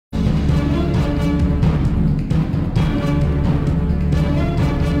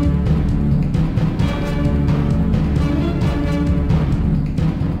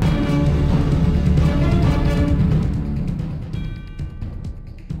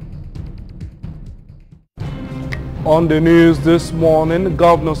On the news this morning,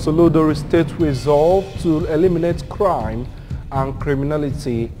 Governor Soludo restates resolve to eliminate crime and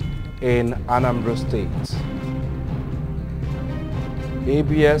criminality in Anambra State.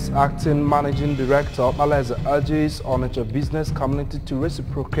 ABS Acting Managing Director Opalaeze urges Onitsha business community to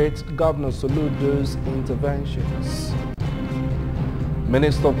reciprocate Governor Soludo's interventions.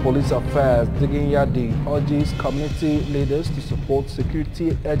 Minister of Police Affairs Digin Yadi urges community leaders to support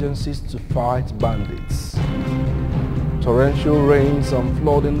security agencies to fight bandits. Torrential rains and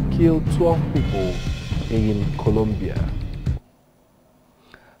flooding killed 12 people in Colombia.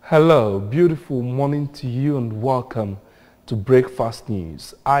 Hello, beautiful morning to you and welcome to Breakfast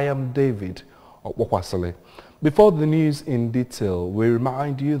News. I am David Okwakwasale. Before the news in detail, we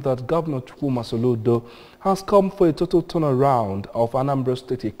remind you that Governor Chukwuma Soludo has come for a total turnaround of Anambra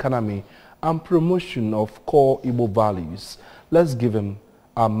State economy and promotion of core Igbo values. Let's give him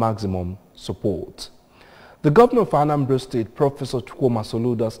our maximum support. The Governor of Anambra State, Professor Chukwuma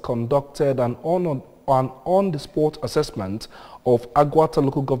Soludo, has conducted an on-the-spot assessment of Agwata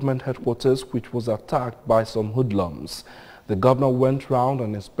local government headquarters, which was attacked by some hoodlums. The governor went round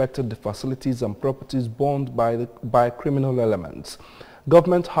and inspected the facilities and properties burned by criminal elements.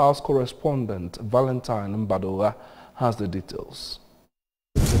 Government House correspondent Valentine Mbadoa has the details.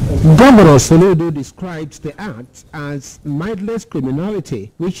 Governor Soludo described the act as mindless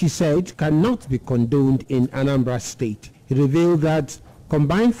criminality, which he said cannot be condoned in Anambra State. He revealed that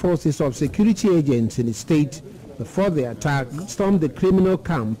combined forces of security agents in the state before the attack stormed the criminal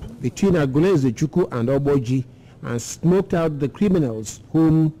camp between Aguleze Chukwu and Oboji and smoked out the criminals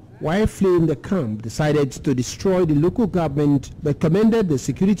whom, while fleeing the camp, decided to destroy the local government but commended the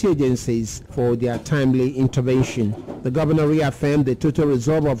security agencies for their timely intervention. The governor reaffirmed the total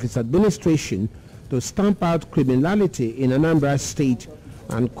resolve of his administration to stamp out criminality in Anambra State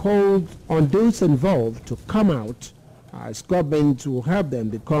and called on those involved to come out as government will help them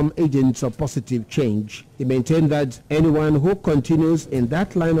become agents of positive change. He maintained that anyone who continues in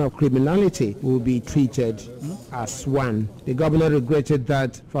that line of criminality will be treated as one. The governor regretted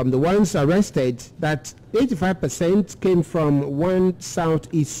that from the ones arrested, that 85% came from one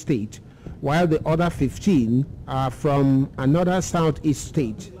southeast state, while the other 15 are from another southeast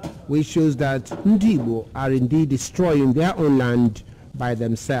state, which shows that Ndibo are indeed destroying their own land by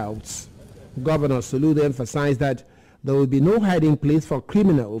themselves. Governor Soludo emphasized that there will be no hiding place for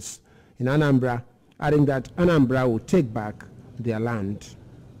criminals in Anambra, adding that Anambra will take back their land.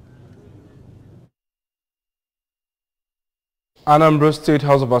 Anambra State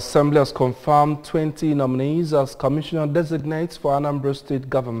House of Assembly has confirmed 20 nominees as commissioner designates for Anambra State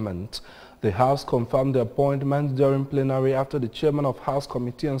government. The House confirmed the appointments during plenary after the chairman of House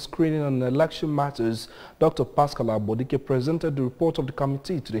Committee on Screening on Election Matters, Dr. Pascal Abodike, presented the report of the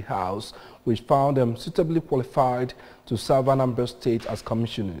committee to the House, which found them suitably qualified to serve Anambra State as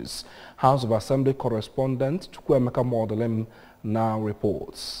commissioners. House of Assembly correspondent Chukwuemeka Modelem now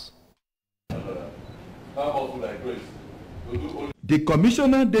reports. The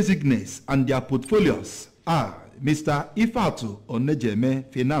commissioner designates and their portfolios are Mr. Ifatu Onejeme,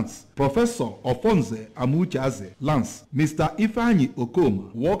 Finance, Professor Ofonze Amuchaze, Lands, Mr. Ifeanyi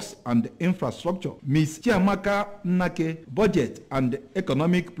Okoma, Works and Infrastructure, Ms. Chiamaka Nnake, Budget and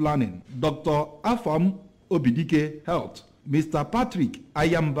Economic Planning, Dr. Afam Obidike, Health, Mr. Patrick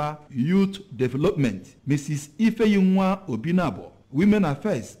Ayamba, Youth Development, Mrs. Ifeyunwa Obinabo, Women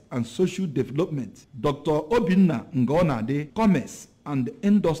Affairs and Social Development, Dr. Obinna Ngonade, Commerce and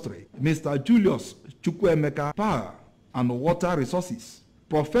Industry, Mr. Julius Chukwuemeka, Power and Water Resources,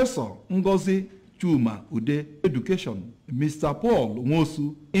 Professor Ngozi Chuma Ude, Education, Mr. Paul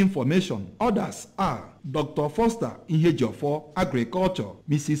Nwosu, Information. Others are Dr. Foster Ihejiofor, Agriculture,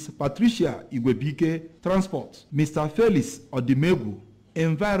 Mrs. Patricia Igwebike, Transport, Mr. Felix Odimegwu,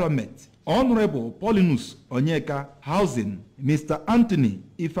 Environment, Honorable Paulinus Onyeka, Housing, Mr. Anthony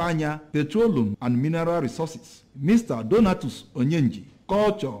Ifanya, Petroleum and Mineral Resources, Mr. Donatus Onyenji,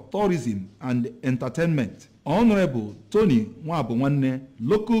 Culture, Tourism and Entertainment, Honorable Tony Nwabunwanne,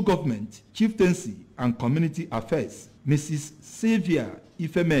 Local Government, Chieftaincy and Community Affairs, Mrs. Sylvia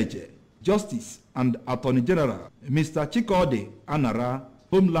Ifemeje, Justice and Attorney General, Mr. Chikode Anara,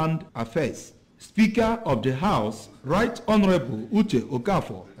 Homeland Affairs. Speaker of the House, Right Honorable Uche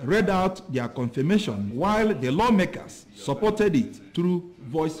Okafor, read out their confirmation while the lawmakers supported it through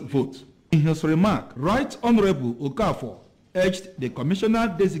voice vote. In his remark, Right Honorable Okafor urged the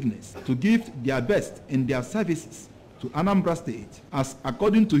commissioner designates to give their best in their services to Anambra State, as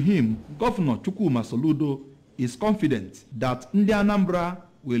according to him, Governor Chukwuma Soludo is confident that Ndi Anambra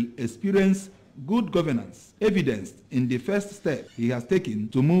will experience good governance evidenced in the first step he has taken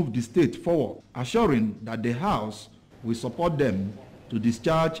to move the state forward, assuring that the House will support them to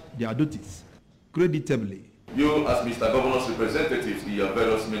discharge their duties creditably. You, as Mr. Governor's representatives in your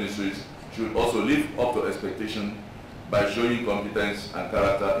various ministries, should also live up to expectation by showing competence and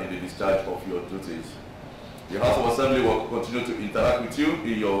character in the discharge of your duties. The House of Assembly will continue to interact with you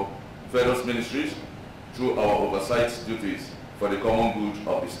in your various ministries through our oversight duties for the common good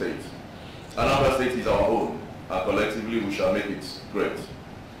of the state. Anambra State is our own, and collectively we shall make it great.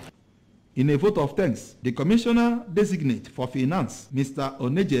 In a vote of thanks, the Commissioner-designate for Finance, Mr.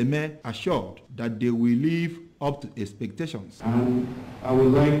 Onejeme, assured that they will live up to expectations. And I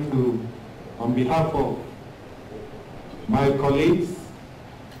would like to, on behalf of my colleagues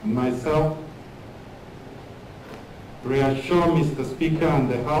and myself, reassure Mr. Speaker and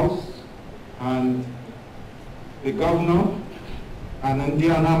the House and the Governor and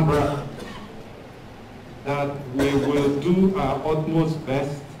India Anambra that we will do our utmost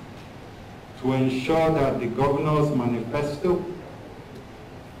best to ensure that the Governor's manifesto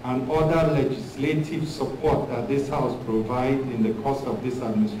and other legislative support that this House provides in the course of this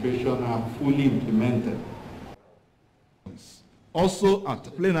administration are fully implemented. Also at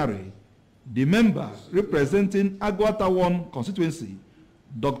plenary, the member representing Agwata 1 constituency,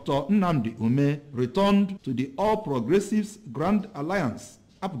 Dr. Nnamdi Ume, returned to the All Progressives Grand Alliance,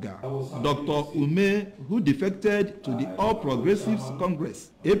 APGA. Dr. Ume, who defected to the All Progressives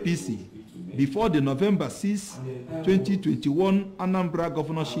Congress, APC, before the November 6, 2021 Anambra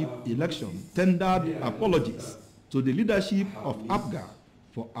governorship election, tendered apologies to the leadership of APGA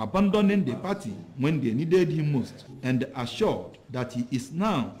for abandoning the party when they needed him most, and assured that he is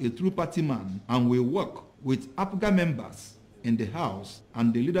now a true party man and will work with APGA members in the House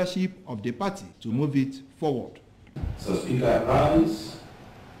and the leadership of the party to move it forward. So Speaker, I rise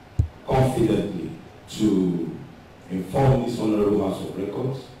confidently to inform this Honorable House of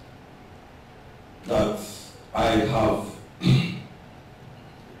Records that I have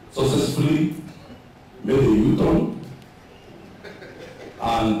successfully made a U-turn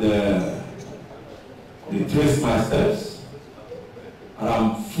and retraced my steps, and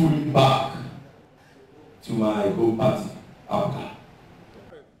I'm fully back to my home party, APGA.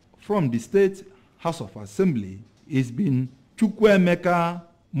 From the State House of Assembly, it's been Chukwuemeka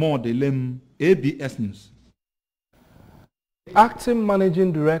Modelem, ABS News. Acting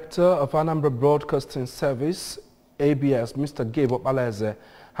Managing Director of Anambra Broadcasting Service, ABS, Mr. Gabe Okpalaeze,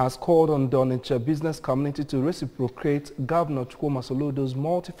 has called on the Onitsha business community to reciprocate Governor Chukwuma Soludo's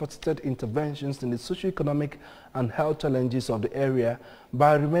multifaceted interventions in the socio-economic and health challenges of the area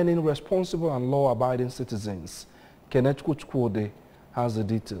by remaining responsible and law-abiding citizens. Kenneth Kuchkwode has the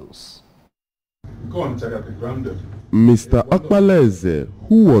details. Mr. Okpalaeze,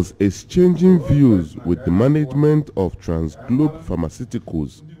 who was exchanging views with the management of Transglobe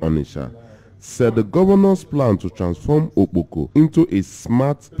Pharmaceuticals, Onitsha, said the governor's plan to transform Okpoko into a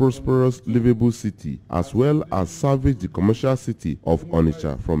smart, prosperous, livable city, as well as salvage the commercial city of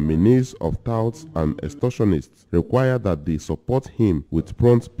Onitsha from menace of touts and extortionists, required that they support him with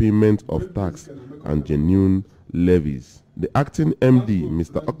prompt payment of tax and genuine levies. The acting MD,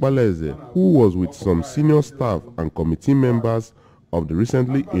 Mr. Okpalaeze, who was with some senior staff and committee members of the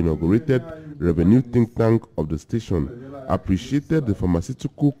recently inaugurated revenue think tank of the station, appreciated the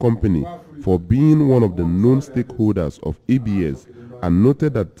pharmaceutical company for being one of the known stakeholders of ABS and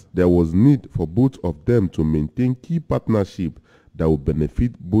noted that there was need for both of them to maintain key partnership that would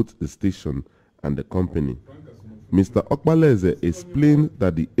benefit both the station and the company. Mr. Okpalaeze explained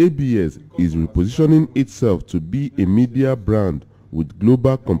that the ABS is repositioning itself to be a media brand with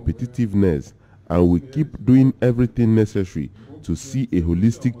global competitiveness and will keep doing everything necessary to see a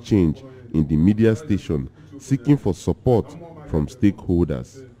holistic change in the media station, seeking for support from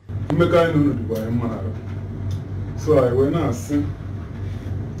stakeholders. So I went and said,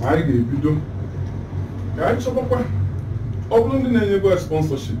 I gave you a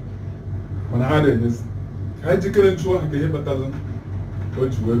sponsorship when I had this. I take it to a better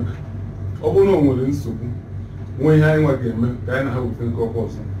what you work. Obono will in soup. When I want game, then I will think of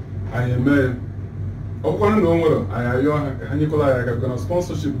us. I am a Open no I am Nicola, I got a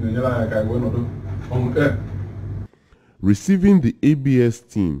sponsorship in the I went on air. Receiving the ABS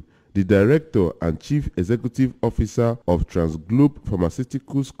team, the Director and Chief Executive Officer of Transglobe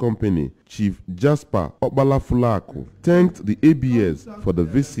Pharmaceuticals Company, Chief Jasper Okbalafulako, thanked the ABS for the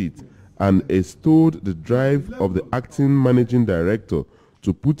visit and extolled the drive of the Acting Managing Director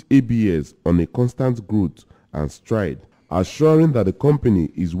to put ABS on a constant growth and stride, assuring that the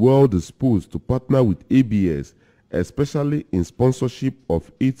company is well disposed to partner with ABS, especially in sponsorship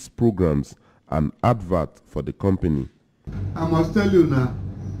of its programs an advert for the company. I must tell you now,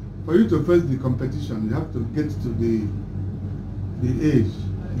 for you to face the competition, you have to get to the age,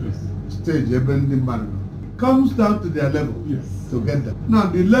 stage, it comes down to their level to get them. Now,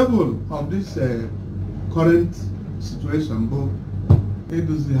 the level of this current situation, it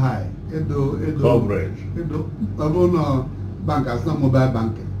is high. Coverage. Bank as not mobile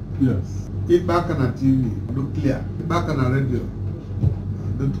banking. Yes. It back on a TV, look clear. It back on a radio,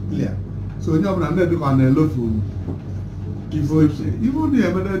 look clear. So you have to go on a low phone. Even the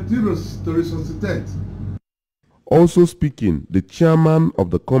emergency to resuscitate. Also speaking, the chairman of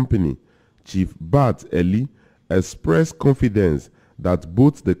the company, Chief Bart Eli, expressed confidence that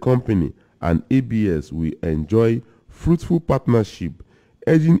both the company and ABS will enjoy fruitful partnership,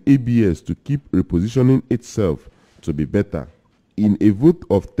 urging ABS to keep repositioning itself to be better. In a vote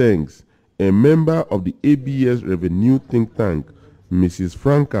of thanks, a member of the ABS revenue think tank, Mrs.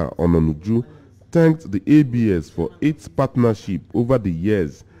 Franca Ononuju, thanked the ABS for its partnership over the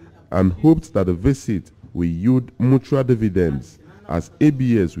years and hoped that the visit will yield mutual dividends as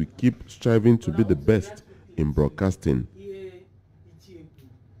ABS will keep striving to be the best in broadcasting.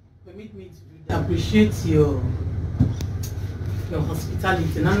 Permit me to appreciate your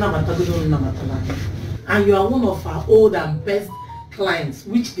hospitality, and you are one of our old and best clients,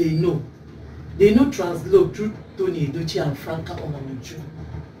 which they know. They know Transglobe through Tony Edochie and Franca Ononuju.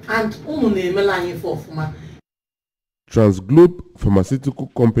 And Transglobe Pharmaceutical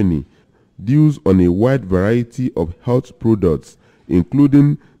Company deals on a wide variety of health products,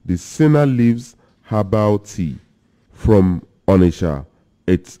 including the Senna Leaves Herbal Tea. From Onitsha,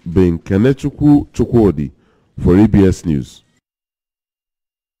 it's been Kenechukwu Chukwudi for ABS News.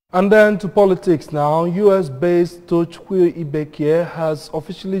 And then to politics now. US-based Tochukwu Ibekie has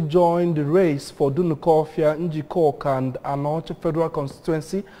officially joined the race for Dunukofia, Njikoka and Anoche Federal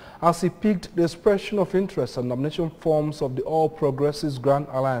Constituency as he picked the expression of interest and nomination forms of the All Progressives Grand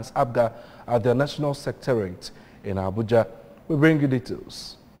Alliance APGA at their National Secretariat in Abuja. We bring you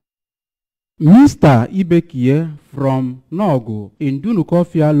details. Mr. Ibekie from Nogo in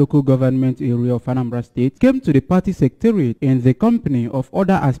Dunukofia local government area of Anambra State came to the party secretariat in the company of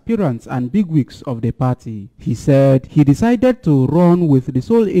other aspirants and bigwigs of the party. He said he decided to run with the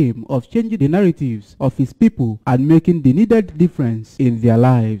sole aim of changing the narratives of his people and making the needed difference in their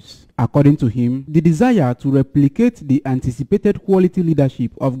lives. According to him, the desire to replicate the anticipated quality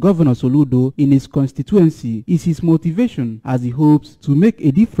leadership of Governor Soludo in his constituency is his motivation, as he hopes to make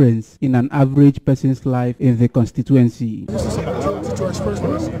a difference in an average person's life in the constituency.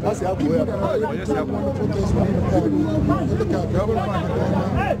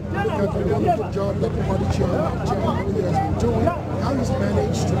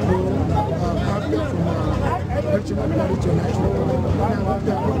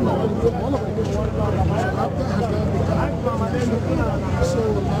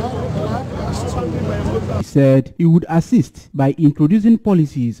 He said he would assist by introducing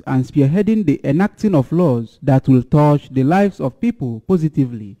policies and spearheading the enacting of laws that will touch the lives of people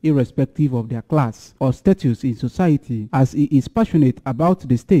positively, irrespective of their class or status in society, as he is passionate about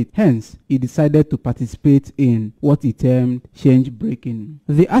the state. Hence, he decided to participate in what he termed change breaking.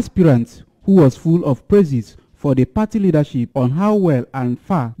 The aspirant, who was full of praises for the party leadership on how well and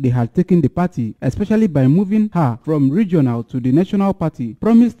far they had taken the party, especially by moving her from regional to the national party,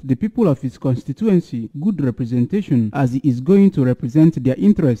 promised the people of his constituency good representation, as he is going to represent their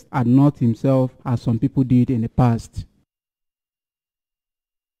interests and not himself, as some people did in the past.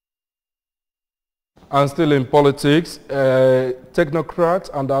 And still in politics, a technocrat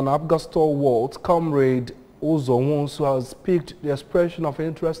and an APGA stalwart, Comrade Uzo Nwosu, has picked the expression of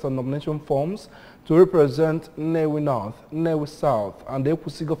interest on nomination forms to represent Nnewi North, Nnewi South and the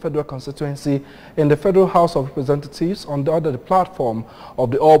Ekwusigo Federal Constituency in the Federal House of Representatives under the platform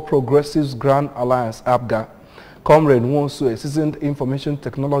of the All Progressives Grand Alliance APGA. Comrade Nwosu, a seasoned information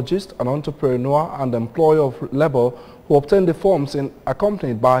technologist, an entrepreneur and employer of labor who obtained the forms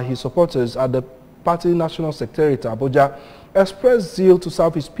accompanied by his supporters at the party National Secretariat Abuja, expressed zeal to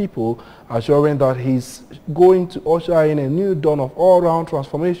serve his people, assuring that he's going to usher in a new dawn of all-round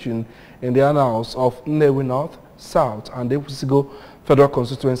transformation in the annals of Nnewi North, South and the Ekwusigo Federal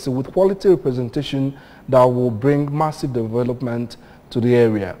Constituency with quality representation that will bring massive development to the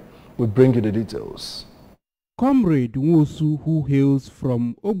area. We bring you the details. Comrade Nwosu, who hails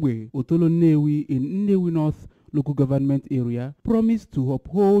from Ogbe, Otolo Nnewi in Nnewi North local government area, promised to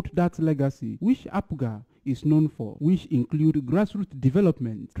uphold that legacy which APGA is known for, which include grassroots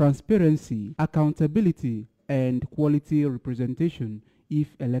development, transparency, accountability, and quality representation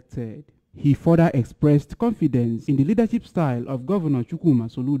if elected. He further expressed confidence in the leadership style of Governor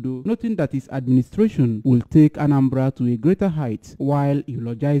Chukwuma Soludo, noting that his administration will take Anambra to a greater height, while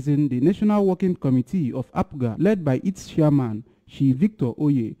eulogizing the National Working Committee of APGA, led by its chairman, Chief Victor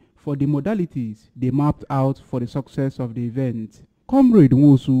Oye, for the modalities they mapped out for the success of the event. Comrade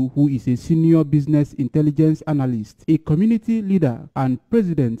Nwosu, who is a senior business intelligence analyst, a community leader, and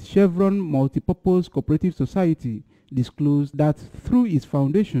president Chevron Multipurpose Cooperative Society, disclosed that through his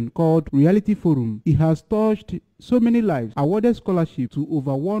foundation called Reality Forum, he has touched so many lives, awarded scholarship to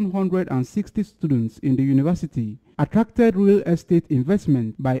over 160 students in the university, attracted real estate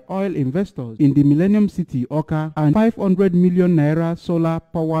investment by oil investors in the Millennium City, Oka, and 500 million naira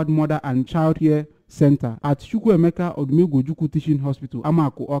solar-powered mother and child care center at Chukwuemeka Odumegwu Teaching Hospital,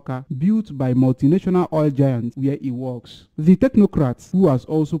 Amaku, Oka, built by multinational oil giant where he works. The technocrat, who has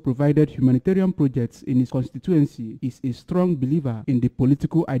also provided humanitarian projects in his constituency, is a strong believer in the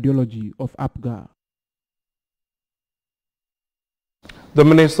political ideology of APGA. The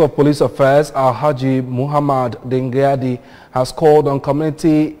Minister of Police Affairs, Alhaji Muhammad Dengadi, has called on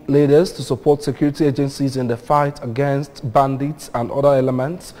community leaders to support security agencies in the fight against bandits and other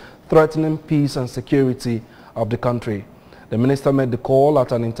elements threatening peace and security of the country. The minister made the call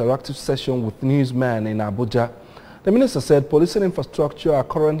at an interactive session with newsmen in Abuja. The minister said policing infrastructure are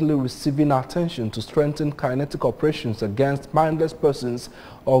currently receiving attention to strengthen kinetic operations against mindless persons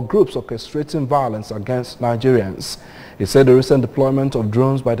or groups orchestrating violence against Nigerians. He said the recent deployment of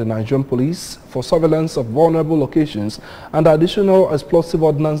drones by the Nigerian police for surveillance of vulnerable locations and additional explosive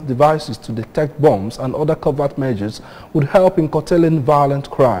ordnance devices to detect bombs and other covert measures would help in curtailing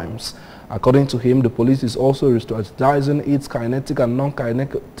violent crimes. According to him, the police is also strategizing its kinetic and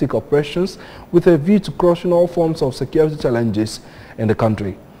non-kinetic operations with a view to crushing all forms of security challenges in the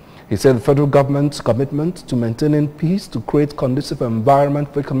country. He said the federal government's commitment to maintaining peace to create conducive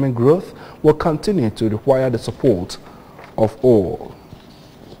environment for economic growth will continue to require the support of all.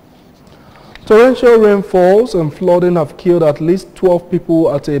 Torrential rainfalls and flooding have killed at least 12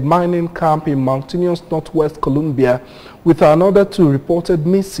 people at a mining camp in mountainous northwest Colombia, with another 2 reported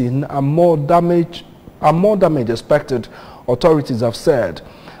missing and more damage expected, authorities have said.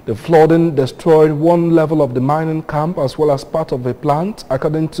 The flooding destroyed one level of the mining camp as well as part of a plant,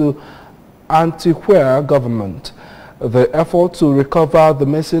 according to Antioquia government. The effort to recover the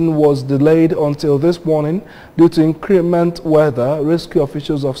missing was delayed until this morning due to inclement weather, rescue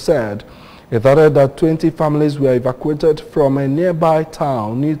officials have said. It added that 20 families were evacuated from a nearby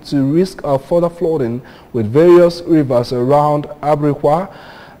town due to risk of further flooding, with various rivers around Abriqua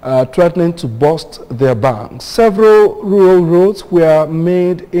threatening to burst their banks. Several rural roads were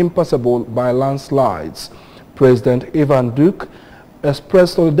made impassable by landslides. President Ivan Duque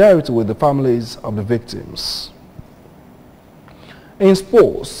expressed solidarity with the families of the victims. In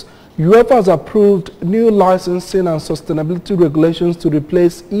sports, UEFA has approved new licensing and sustainability regulations to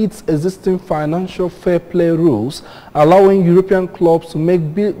replace its existing financial fair play rules, allowing European clubs to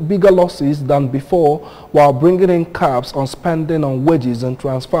make bigger losses than before while bringing in caps on spending on wages and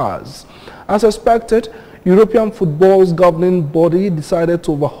transfers. As expected, European football's governing body decided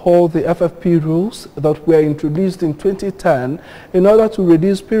to overhaul the FFP rules that were introduced in 2010 in order to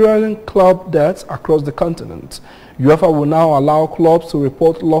reduce periodic club debts across the continent. UEFA will now allow clubs to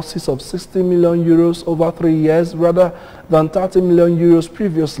report losses of 60 million euros over 3 years rather than 30 million euros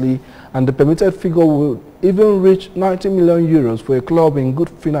previously, and the permitted figure will even reach 90 million euros for a club in good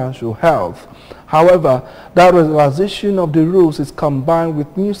financial health. However, that relaxation of the rules is combined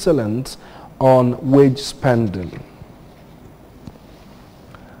with new ceiling on wage spending.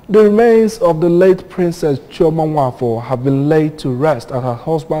 The remains of the late Princess Chioma Nwafor have been laid to rest at her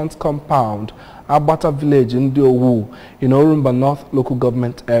husband's compound, Abata village in Diowu, in Orumba North local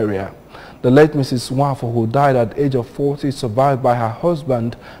government area. The late Mrs. Nwafor, who died at the age of 40, is survived by her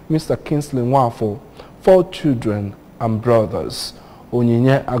husband, Mr. Kingsley Nwafor, 4 children and brothers.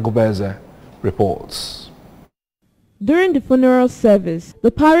 Onyinye Agubeze reports. During the funeral service, the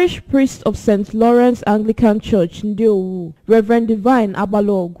parish priest of St. Lawrence Anglican Church, Ndiowu, Reverend Divine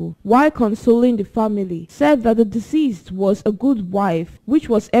Abalogu, while consoling the family, said that the deceased was a good wife, which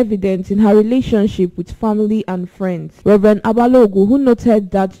was evident in her relationship with family and friends. Reverend Abalogu, who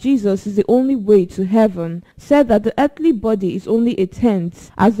noted that Jesus is the only way to heaven, said that the earthly body is only a tent,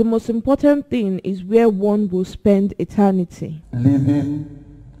 as the most important thing is where one will spend eternity. Living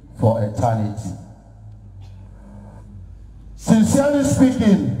for eternity. Sincerely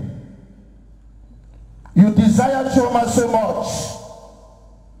speaking, you desire Chioma so much.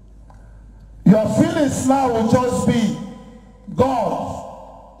 Your feelings now will just be,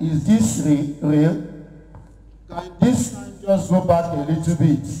 God, is this real? Can this just go back a little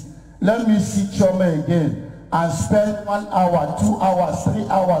bit? let me see Chioma again and spend 1 hour, 2 hours, 3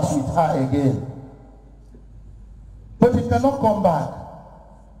 hours with her again. But he cannot come back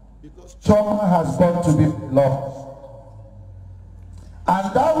because Chioma has got to be lost.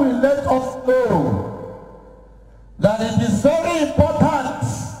 And that will let us know that it is very important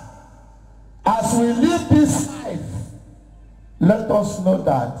as we live this life, let us know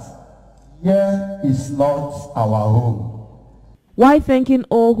that here is not our home. While thanking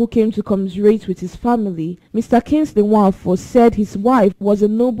all who came to commiserate with his family, Mr. Kingsley Nwafor said his wife was a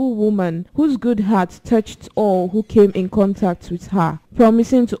noble woman whose good heart touched all who came in contact with her,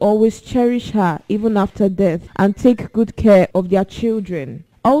 promising to always cherish her even after death and take good care of their children.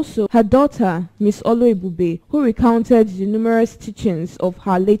 Also, her daughter, Miss Oloebube, who recounted the numerous teachings of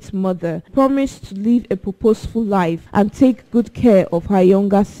her late mother, promised to live a purposeful life and take good care of her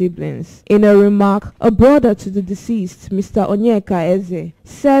younger siblings. In a remark, a brother to the deceased, Mr. Onyeka Eze,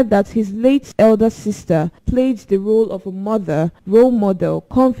 said that his late elder sister played the role of a mother, role model,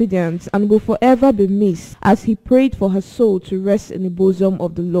 confidant, and will forever be missed, as he prayed for her soul to rest in the bosom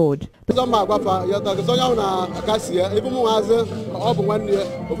of the Lord. The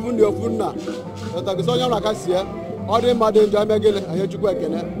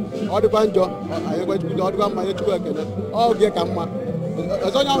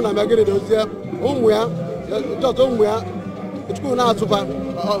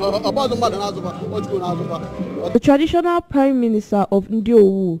traditional Prime Minister of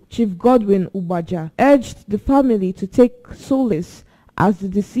Ndiowu, Chief Godwin Ubaja, urged the family to take solace as the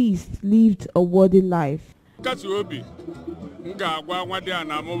deceased lived a worthy life.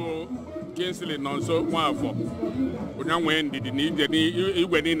 Kingsley Nonso Nwafor onyanwe ndidi ni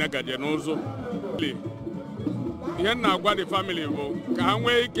igwe ni nagaje n'ụzọ ihe na-agwa the family bụ ka ha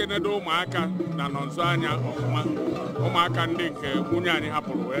nwee ike nedo ụmụaka na Nonso anya ọfụma ụmụaka ndị nke nwunye anyị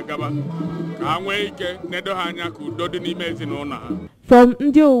hapụrụ wee gaba ka ha nwee ike nedo ha anya ka udo dị n'ime ezinụlọ ha. From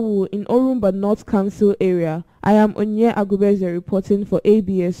Ndiowu in Orumba North Council area, I am Onye Agubeze reporting for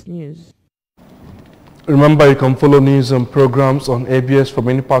ABS News. Remember, you can follow news and programs on ABS from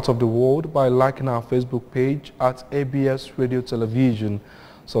any part of the world by liking our Facebook page at ABS Radio Television.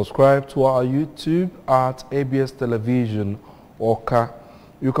 Subscribe to our YouTube at ABS Television Oka.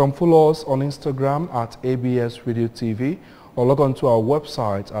 You can follow us on Instagram at ABS Radio TV or log on to our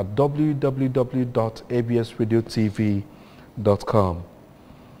website at www.absradiotv.com.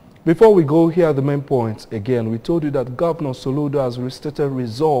 Before we go, here are the main points. Again, we told you that Governor Soludo has restated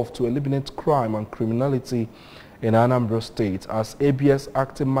resolve to eliminate crime and criminality in Anambra State, as ABS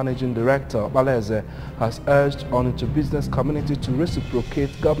Acting Managing Director Baleze has urged on into business community to reciprocate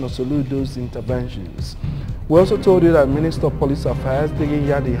Governor Soludo's interventions. We also told you that Minister of Police Affairs Digi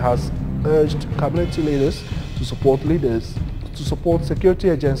Yadi has urged community leaders to support security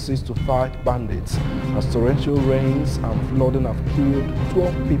agencies to fight bandits, as torrential rains and flooding have killed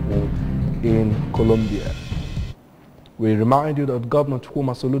 12 people in Colombia. We remind you that Governor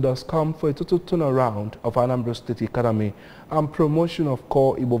Chukwuma Soludo has come for a total turnaround of Anambra State economy and promotion of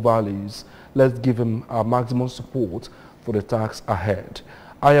core Igbo values. Let's give him our maximum support for the task ahead.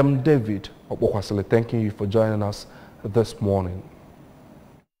 I am David Okwasile, thanking you for joining us this morning.